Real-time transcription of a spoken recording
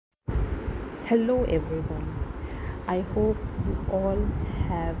Hello, everyone. I hope you all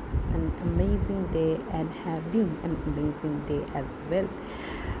have an amazing day and having an amazing day as well.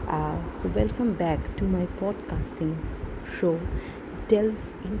 Welcome back to my podcasting show, Delve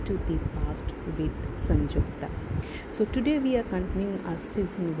into the Past with Sanjukta. Today we are continuing our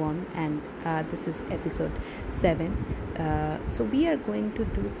season 1, and this is episode 7. We are going to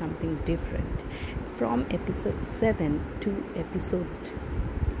do something different. From episode 7 to episode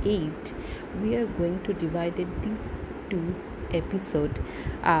 8, we are going to divide these two episodes,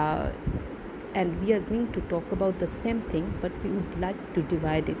 and we are going to talk about the same thing, but we would like to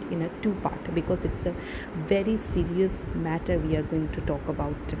divide it in a two part because it's a very serious matter we are going to talk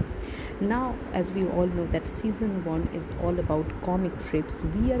about. Now, as we all know that season 1 is all about comic strips,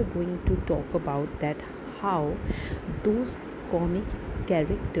 we are going to talk about that how those comic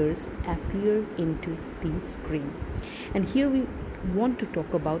characters appear into the screen. And here we want to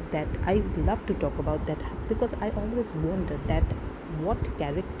talk about that. I love to talk about that because I always wonder that what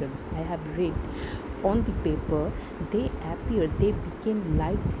characters I have read on the paper, they became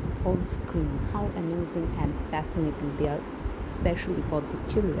live on screen. How amazing and fascinating they are, especially for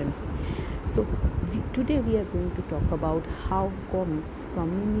the children. Today we are going to talk about how comics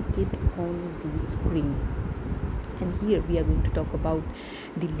communicate on the screen. And here we are going to talk about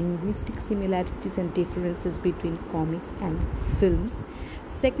the linguistic similarities and differences between comics and films.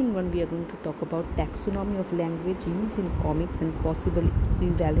 Second one, we are going to talk about taxonomy of language used in comics and possible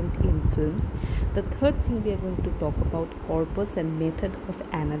equivalent in films. The third thing, we are going to talk about corpus and method of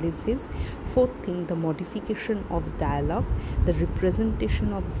analysis. Fourth thing, the modification of dialogue, the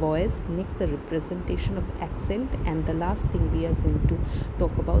representation of voice, next the representation of accent, and the last thing, we are going to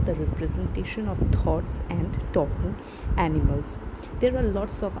talk about the representation of thoughts and talking animals. There are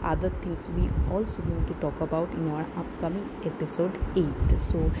lots of other things we also going to talk about in our upcoming episode 8.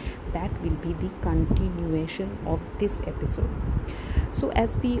 So that will be the continuation of this episode. So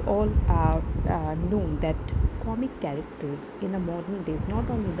as we all know that comic characters in a modern days, not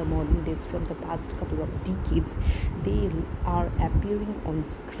only the modern days, from the past couple of decades, they are appearing on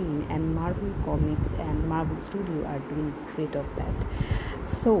screen, and Marvel Comics and Marvel Studio are doing great of that.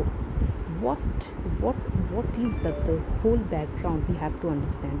 So what is the whole background we have to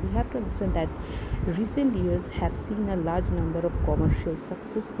understand that recent years have seen a large number of commercial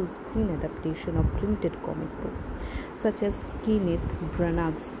successful screen adaptation of printed comic books, such as Kenneth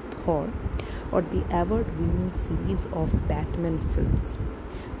Branagh's Thor or the award-winning series of Batman films.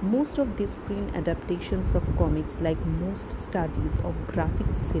 Most of these screen adaptations of comics, like most studies of graphic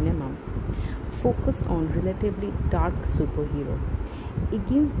cinema, focus on relatively dark superhero.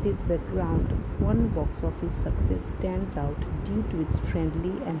 Against this background, one box office success stands out due to its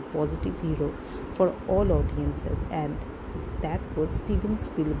friendly and positive hero for all audiences, and that was Steven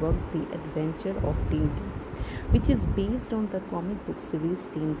Spielberg's The Adventure of Tintin, which is based on the comic book series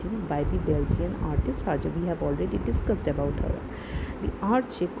Tintin by the Belgian artist Archie. We have already discussed about her. The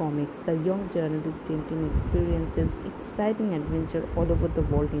Archie comics, the young journalist Tintin experiences exciting adventure all over the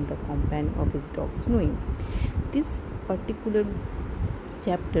world in the company of his dog Snowy. This particular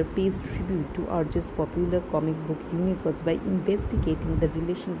chapter pays tribute to Archie's popular comic book universe by investigating the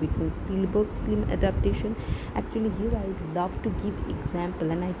relation between Spielberg's film adaptation. Actually, here I would love to give example,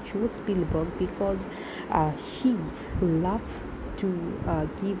 and I chose Spielberg because he loved to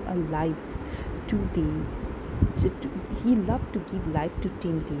give a life to the he loved to give life to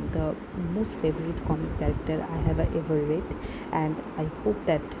Tintin, the most favorite comic character I have ever read, and I hope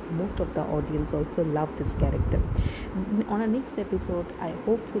that most of the audience also love this character. On our next episode, I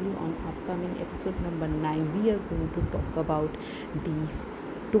hopefully on upcoming episode number 9, we are going to talk about the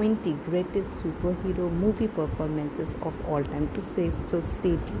 20 greatest superhero movie performances of all time. So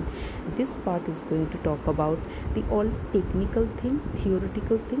stay tuned. This part is going to talk about the all technical thing,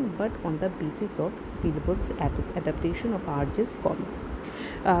 theoretical thing, but on the basis of Spielberg's adaptation of Archie's comic.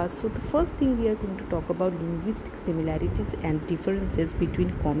 So the first thing, we are going to talk about linguistic similarities and differences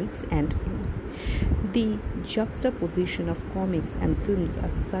between comics and films. The juxtaposition of comics and films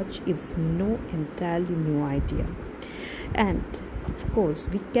as such is no entirely new idea, and of course,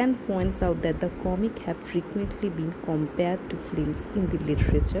 we can point out that the comic have frequently been compared to films in the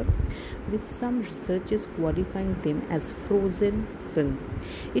literature, with some researchers qualifying them as frozen film.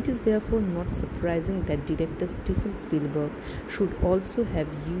 It is therefore not surprising that director Steven Spielberg should also have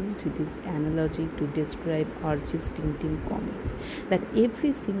used this analogy to describe Archie's Tintin comics, that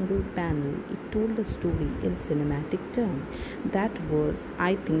every single panel it told a story in cinematic terms. That was,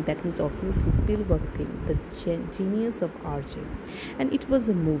 I think, that was obviously Spielberg thing, the genius of Archie. and it was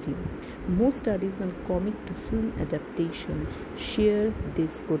a movie. Most studies on comic to film adaptation share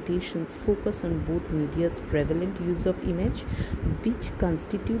these quotations focus on both media's prevalent use of image, which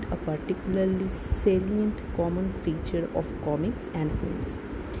constitute a particularly salient common feature of comics and films.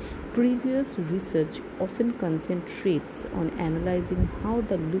 Previous research often concentrates on analyzing how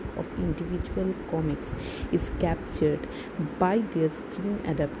the look of individual comics is captured by their screen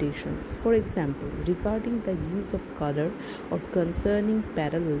adaptations. For example, regarding the use of color or concerning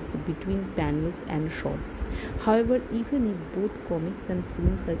parallels between panels and shots. However, even if both comics and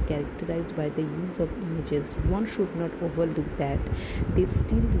films are characterized by the use of images, one should not overlook that they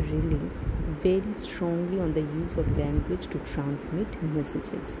still rely very strongly on the use of language to transmit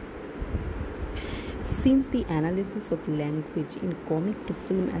messages. Since the analysis of language in comic to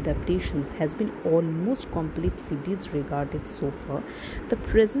film adaptations has been almost completely disregarded so far, the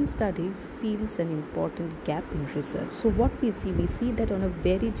present study fills an important gap in research. So, what we see that on a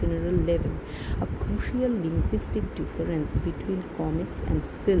very general level, a crucial linguistic difference between comics and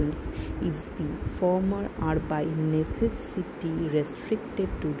films is the former are by necessity restricted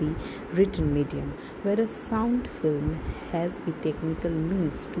to the written medium, whereas sound film has the technical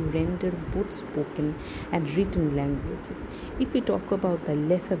means to render both spoken and written language. If we talk about the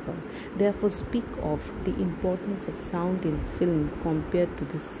Lefebvre, therefore speak of the importance of sound in film compared to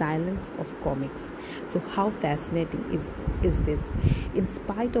the silence of comics. So how fascinating is this? In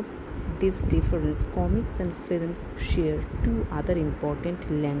spite of this difference, comics and films share two other important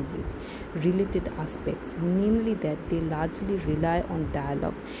language related aspects, namely that they largely rely on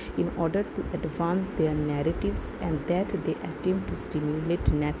dialogue in order to advance their narratives and that they attempt to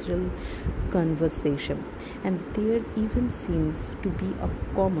stimulate natural conversation. And there even seems to be a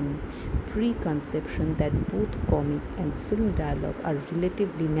common preconception that both comic and film dialogue are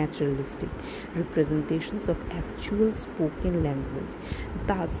relatively naturalistic representations of actual spoken language.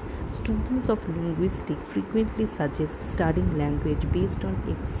 Thus, students of linguistics frequently suggest studying language based on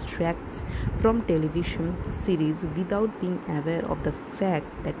extracts from television series without being aware of the fact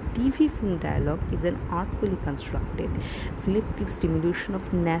that TV film dialogue is an artfully constructed, selective stimulation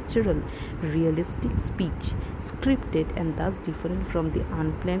of natural, realistic speech, scripted and thus different from the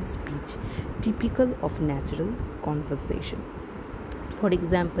unplanned speech typical of natural conversation. For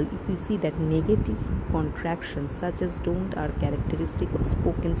example, if we see that negative contractions such as don't are characteristic of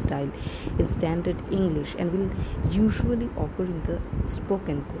spoken style in standard English and will usually occur in the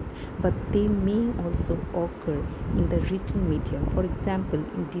spoken code, but they may also occur in the written medium. For example,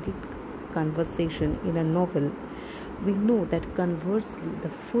 in direct conversation in a novel, we know that conversely the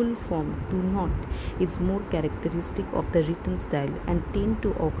full form do not is more characteristic of the written style and tend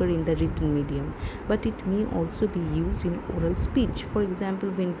to occur in the written medium, but it may also be used in oral speech. For example,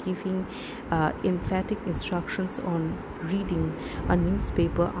 when giving emphatic instructions on reading a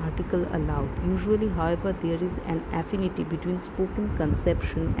newspaper article aloud. Usually, however, there is an affinity between spoken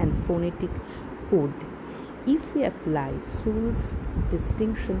conception and phonetic code. If we apply Sewell's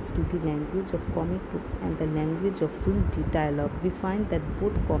distinctions to the language of comic books and the language of film dialogue, we find that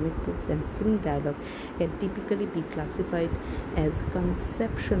both comic books and film dialogue can typically be classified as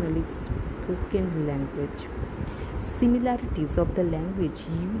conceptually spoken language. Similarities of the language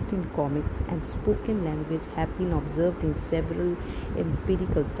used in comics and spoken language have been observed in several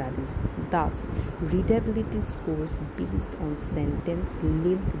empirical studies. Thus, readability scores based on sentence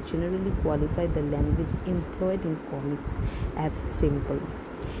length generally qualify the language employed in comics as simple.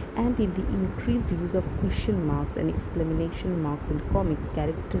 And in the increased use of question marks and exclamation marks in comics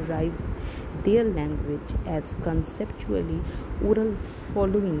characterize their language as conceptually oral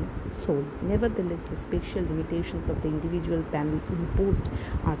following so nevertheless the spatial limitations of the individual panel imposed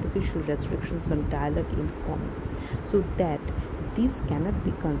artificial restrictions on dialogue in comics so that these cannot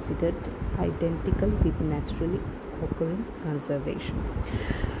be considered identical with naturally occurring conservation.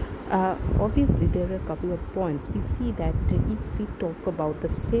 Obviously, there are a couple of points. We see that if we talk about the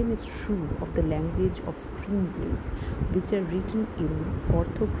same is true of the language of screenplays, which are written in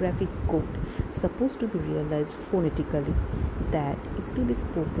orthographic code, supposed to be realized phonetically, that is to be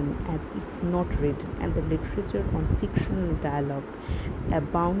spoken as if not written, and the literature on fictional dialogue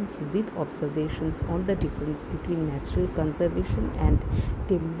abounds with observations on the difference between natural conservation and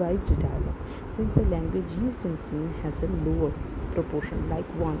televised dialogue, since the language used in film has a lower proportion. Like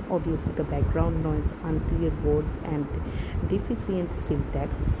one, obviously the background noise, unclear words and deficient syntax.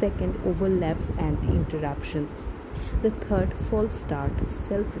 Second, overlaps and interruptions. The third, false start,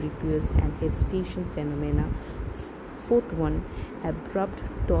 self-repairs and hesitation phenomena. fourth one, abrupt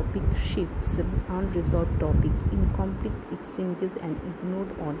topic shifts, unresolved topics, incomplete exchanges, and ignored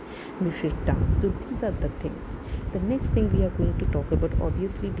on misheard terms. So these are the things. The next thing we are going to talk about,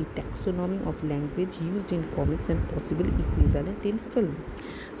 obviously, the taxonomy of language used in comics and possible equivalent in film.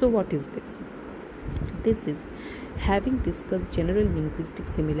 So what is this? This is, having discussed general linguistic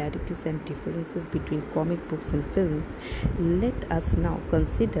similarities and differences between comic books and films, let us now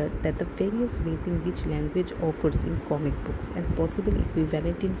consider that the various ways in which language occurs in comic books and possible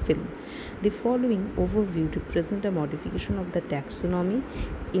equivalent in film. The following overview represent a modification of the taxonomy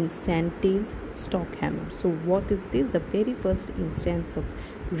in Sante's Stockhammer. So what is this? The very first instance of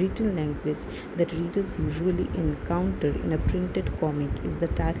written language that readers usually encounter in a printed comic is the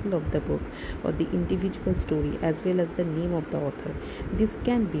title of the book or the individual story, as well as the name of the author. This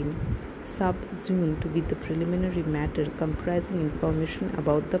can be subsumed with the preliminary matter comprising information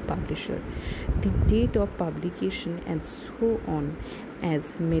about the publisher, the date of publication, and so on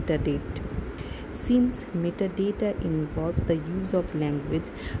as metadata. Since metadata involves the use of language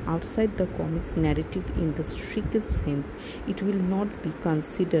outside the comic's narrative in the strictest sense, it will not be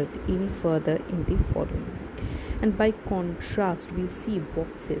considered any further in the following. And by contrast, we see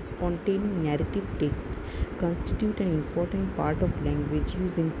boxes containing narrative text constitute an important part of language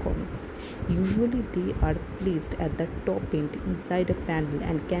used in comics. Usually they are placed at the top end inside a panel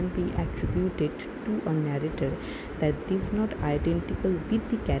and can be attributed to a narrator that is not identical with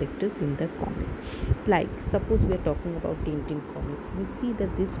the characters in the comic. Like, suppose we are talking about Tintin comics, we see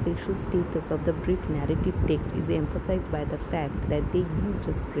that this special status of the brief narrative text is emphasized by the fact that they used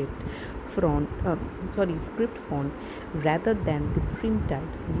a script font rather than the print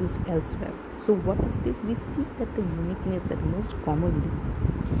types used elsewhere. So what is this? We see that the uniqueness that most commonly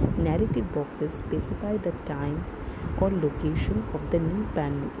narrative boxes specify the time or location of the new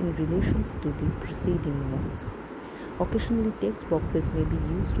panel in relation to the preceding ones. Occasionally, text boxes may be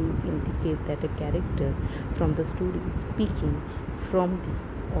used to indicate that a character from the story is speaking from the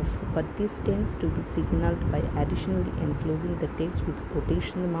off, but this tends to be signaled by additionally enclosing the text with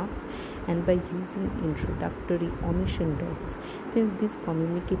quotation marks and by using introductory omission dots, since this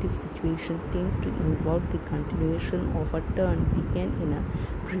communicative situation tends to involve the continuation of a turn began in a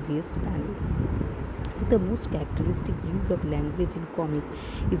previous panel. So the most characteristic use of language in comic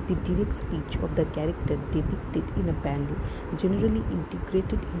is the direct speech of the character depicted in a panel, generally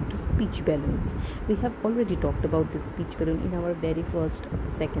integrated into speech balloons. We have already talked about this speech balloon in our very first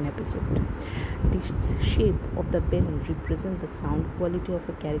second episode. The shape of the balloon represents the sound quality of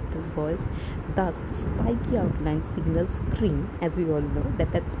a character's voice. Thus, spiky outline signals scream, as we all know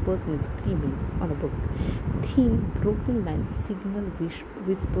that person is screaming on a book. Thin, broken lines signal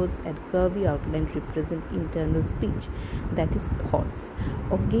whispers, and curvy outline represent internal speech, that is thoughts.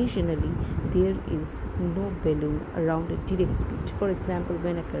 Occasionally there is no balloon around a direct speech. For example,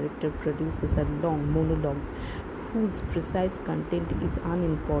 when a character produces a long monologue whose precise content is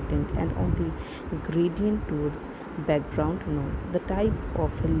unimportant and on the gradient towards background noise. The type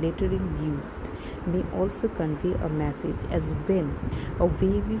of lettering used may also convey a message, as when a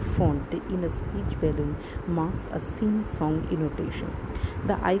wavy font in a speech balloon marks a sing-song annotation.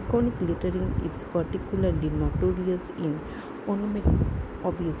 The iconic lettering is particularly notorious in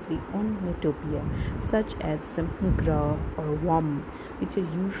onomatopoeia such as gra or wam, which are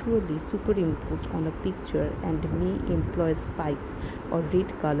usually superimposed on a picture and may employ spikes or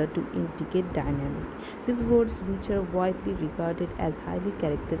red color to indicate dynamic. These words, which are widely regarded as highly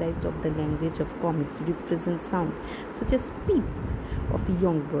characteristic of the language of comics, represent sound such as peep of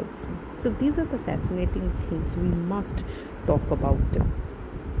young birds. So these are the fascinating things we must talk about.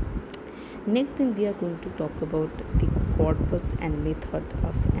 Next thing, we are going to talk about the corpus and method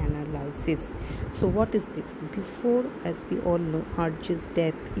of analysis. So what is this? Before, as we all know, Archie's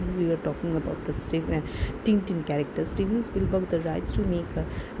death, if we are talking about the Tintin character, Steven Spielberg the rights to make a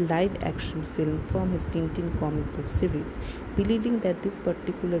live action film from his Tintin comic book series, believing that this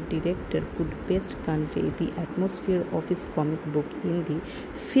particular director could best convey the atmosphere of his comic book in the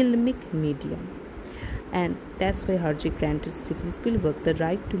filmic medium. And that's why Harjee granted Steven Spielberg the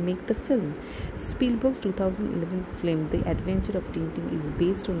right to make the film. Spielberg's 2011 film The Adventure of Tintin is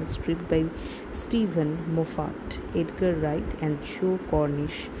based on a script by Stephen Moffat, Edgar Wright and Joe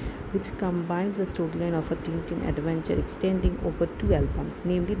Cornish, which combines the storyline of a Tintin adventure extending over 2 albums,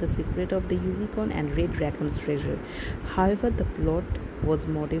 namely The Secret of the Unicorn and Red Rackham's Treasure. However, the plot was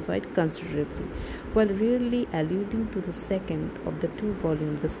modified considerably. While rarely alluding to the second of the two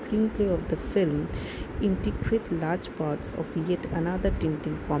volumes, the screenplay of the film integrate large parts of yet another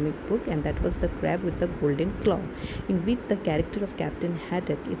Tintin comic book, and that was The Crab with the Golden Claw, in which the character of Captain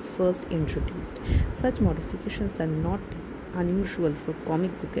Haddock is first introduced. Such modifications are not unusual for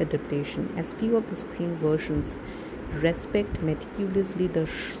comic book adaptation, as few of the screen versions respect meticulously the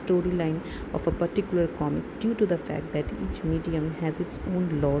storyline of a particular comic due to the fact that each medium has its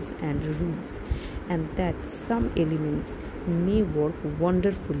own laws and rules, and that some elements may work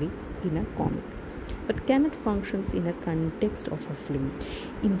wonderfully in a comic but cannot function in a context of a film.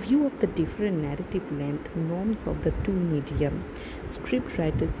 In view of the different narrative length norms of the two medium,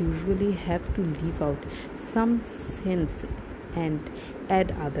 scriptwriters usually have to leave out some sense and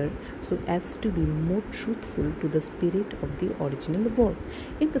add other so as to be more truthful to the spirit of the original work.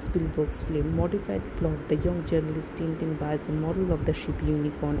 In the Spielberg's film Modified Plot, the young journalist Tintin buys a model of the ship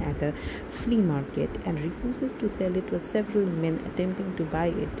Unicorn at a flea market and refuses to sell it to several men attempting to buy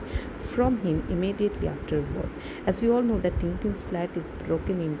it from him immediately afterward. As we all know that Tintin's flat is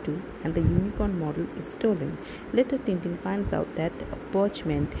broken into and the Unicorn model is stolen. Later Tintin finds out that a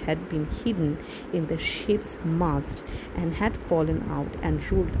parchment had been hidden in the ship's mast and had fallen out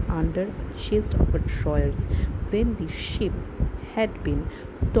and rolled under a chest of drawers when the ship had been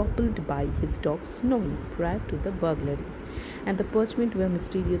toppled by his dog Snowy prior to the burglary. And the parchment were a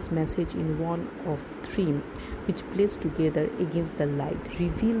mysterious message in one of three, which placed together against the light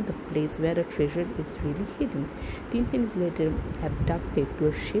reveal the place where a treasure is really hidden. Tintin is later abducted to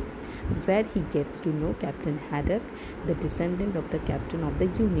a ship where he gets to know Captain Haddock, the descendant of the captain of the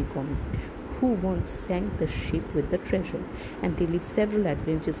Unicorn, who once sank the ship with the treasure, and they live several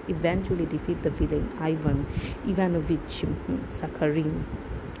adventures, eventually defeat the villain Ivan Ivanovich Sakharin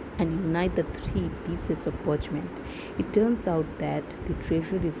and unite the three pieces of parchment. It turns out that the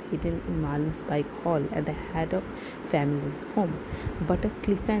treasure is hidden in Marlinspike Hall at the Haddock family's home. But a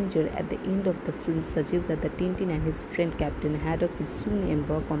cliffhanger at the end of the film suggests that the Tintin and his friend Captain Haddock will soon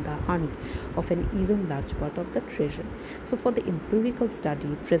embark on the hunt of an even large part of the treasure. So for the empirical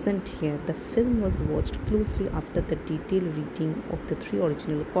study present here, the film was watched closely after the detailed reading of the three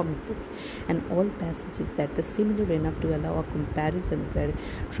original comic books, and all passages that were similar enough to allow a comparison were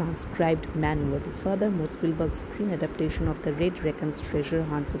transcribed manually. Furthermore, Spielberg's screen adaptation of the Red Racon's treasure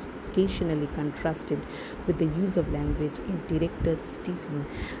hunt was occasionally contrasted with the use of language in director Stephen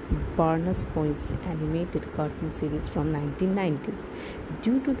Bernascoi's animated cartoon series from 1990s.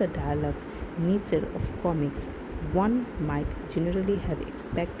 Due to the dialogue nature of comics, one might generally have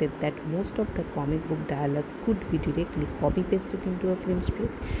expected that most of the comic book dialogue could be directly copy-pasted into a film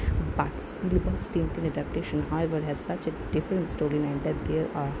script, but Spielberg's Tintin adaptation, however, has such a different storyline that there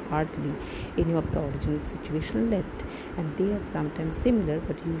are hardly any of the original situation left, and they are sometimes similar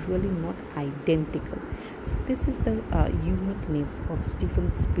but usually not identical. So this is the uniqueness of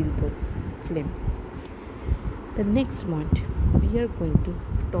Steven Spielberg's film. The next point we are going to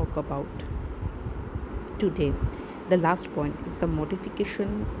talk about today, the last point, is the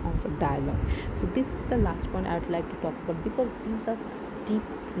modification of dialogue. So this is the last point I would like to talk about, because these are deep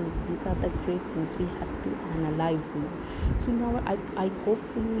things, these are the great things we have to analyze more. So now I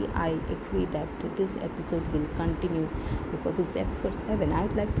hopefully I agree that this episode will continue, because it's episode 7. I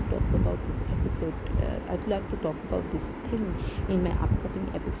would like to talk about this episode, I'd like to talk about this thing in my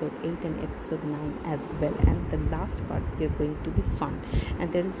upcoming episode 8 and episode 9 as well, and the last part we are going to be fun,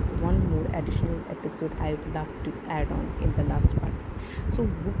 and there is one more additional episode I would love to add on in the last part. So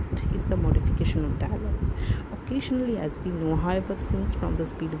what is the modification of dialogues? Occasionally, as we know, however, scenes from the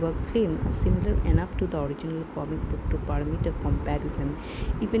Spielberg film are similar enough to the original comic book to permit a comparison,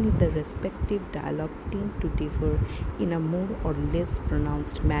 even if the respective dialogue tend to differ in a more or less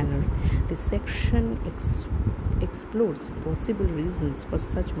pronounced manner. This section explores possible reasons for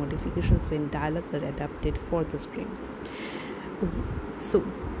such modifications when dialogues are adapted for the screen. So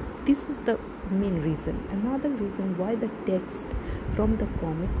this is the main reason. Another reason why the text from the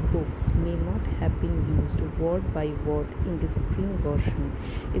comic books may not have been used word by word in the screen version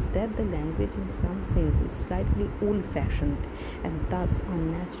is that the language in some sense is slightly old-fashioned and thus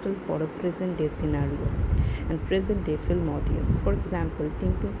unnatural for a present-day scenario and present-day film audience. For example,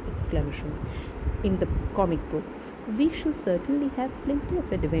 Tintin's exclamation in the comic book, "We shall certainly have plenty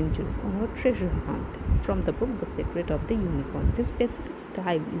of adventures on our treasure hunt," from the book The Secret of the Unicorn. This specific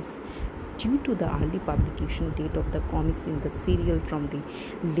style is due to the early publication date of the comics in the serial from the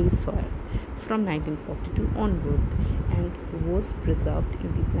Lesoir from 1942 onward, and was preserved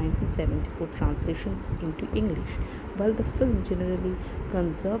in the 1974 translations into English, while the film generally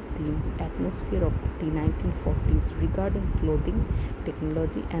conserved the atmosphere of the 1940s regarding clothing,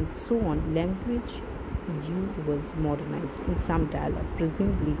 technology, and so on. Language use was modernized in some dialogue,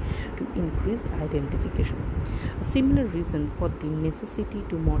 presumably to increase identification. A similar reason for the necessity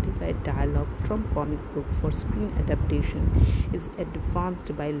to modify dialogue from comic book for screen adaptation is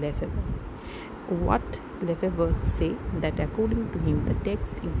advanced by Lefebvre. What Lefebvre say that according to him the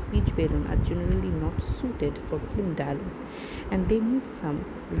text in speech balloon are generally not suited for film dialogue and they need some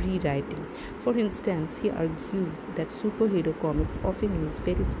rewriting. For instance, he argues that superhero comics often use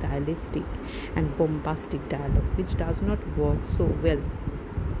very stylistic and bombastic dialogue which does not work so well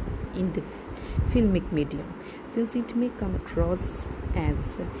in the filmic medium, since it may come across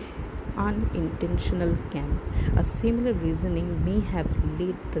as unintentional camp. A similar reasoning may have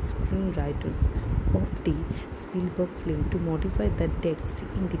led the screenwriters of the Spielberg film to modify the text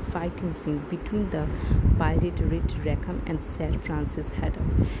in the fighting scene between the pirate Red Rackham and Sir Francis Haddock,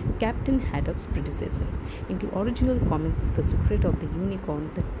 Captain Haddock's predecessor. In the original comic The Secret of the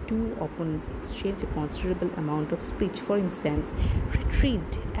Unicorn, the two opponents exchange a considerable amount of speech. For instance,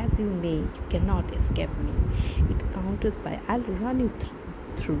 "Retreat as you may, you cannot escape me." It counters by "I'll run you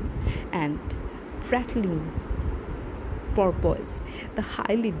through," and "prattling porpoise," the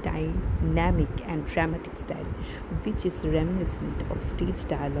highly dynamic and dramatic style, which is reminiscent of stage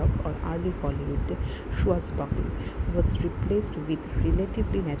dialogue or early Hollywood swashbuckling, was replaced with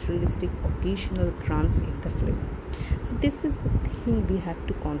relatively naturalistic occasional grunts in the film. So this is the thing we have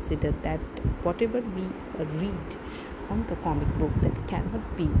to consider, that whatever we read on the comic book, that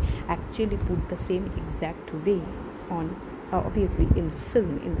cannot be actually put the same exact way on obviously in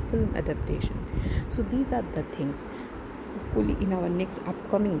film adaptation. So these are the things. Hopefully in our next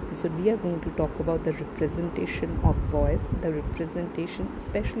upcoming episode we are going to talk about the representation of voice, the representation,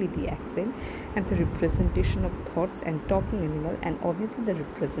 especially the accent, and the representation of thoughts and talking animal, and obviously the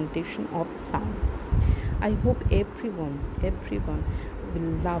representation of sound. I hope everyone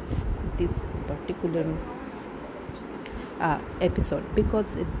will love this particular episode,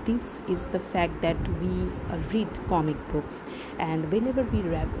 because this is the fact that we read comic books, and whenever we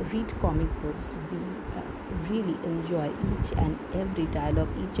read comic books we really enjoy each and every dialogue,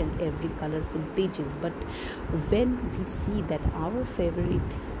 each and every colorful pages. But when we see that our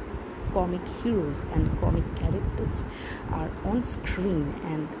favorite comic heroes and comic characters are on screen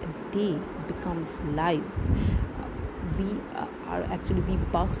and they becomes live, we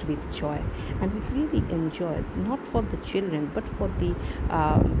burst with joy, and we really enjoy it, not for the children but for the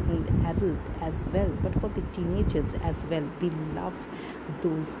adult as well, but for the teenagers as well. We love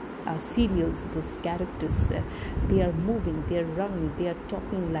those serials, those characters, they are moving, they are running, they are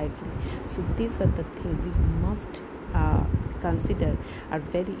talking lively. So these are the things we must consider are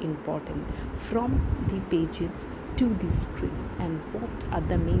very important, from the pages to the screen, and what are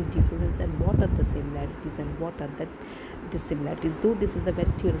the main difference and what are the similarities and what are the dissimilarities. Though this is a very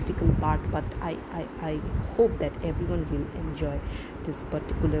theoretical part, but I hope that everyone will enjoy this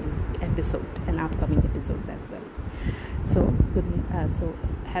particular episode and upcoming episodes as well. So so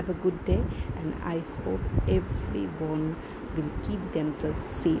have a good day, and I hope everyone will keep themselves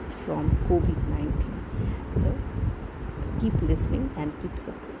safe from COVID-19. So keep listening and keep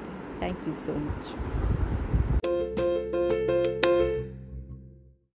supporting. Thank you so much.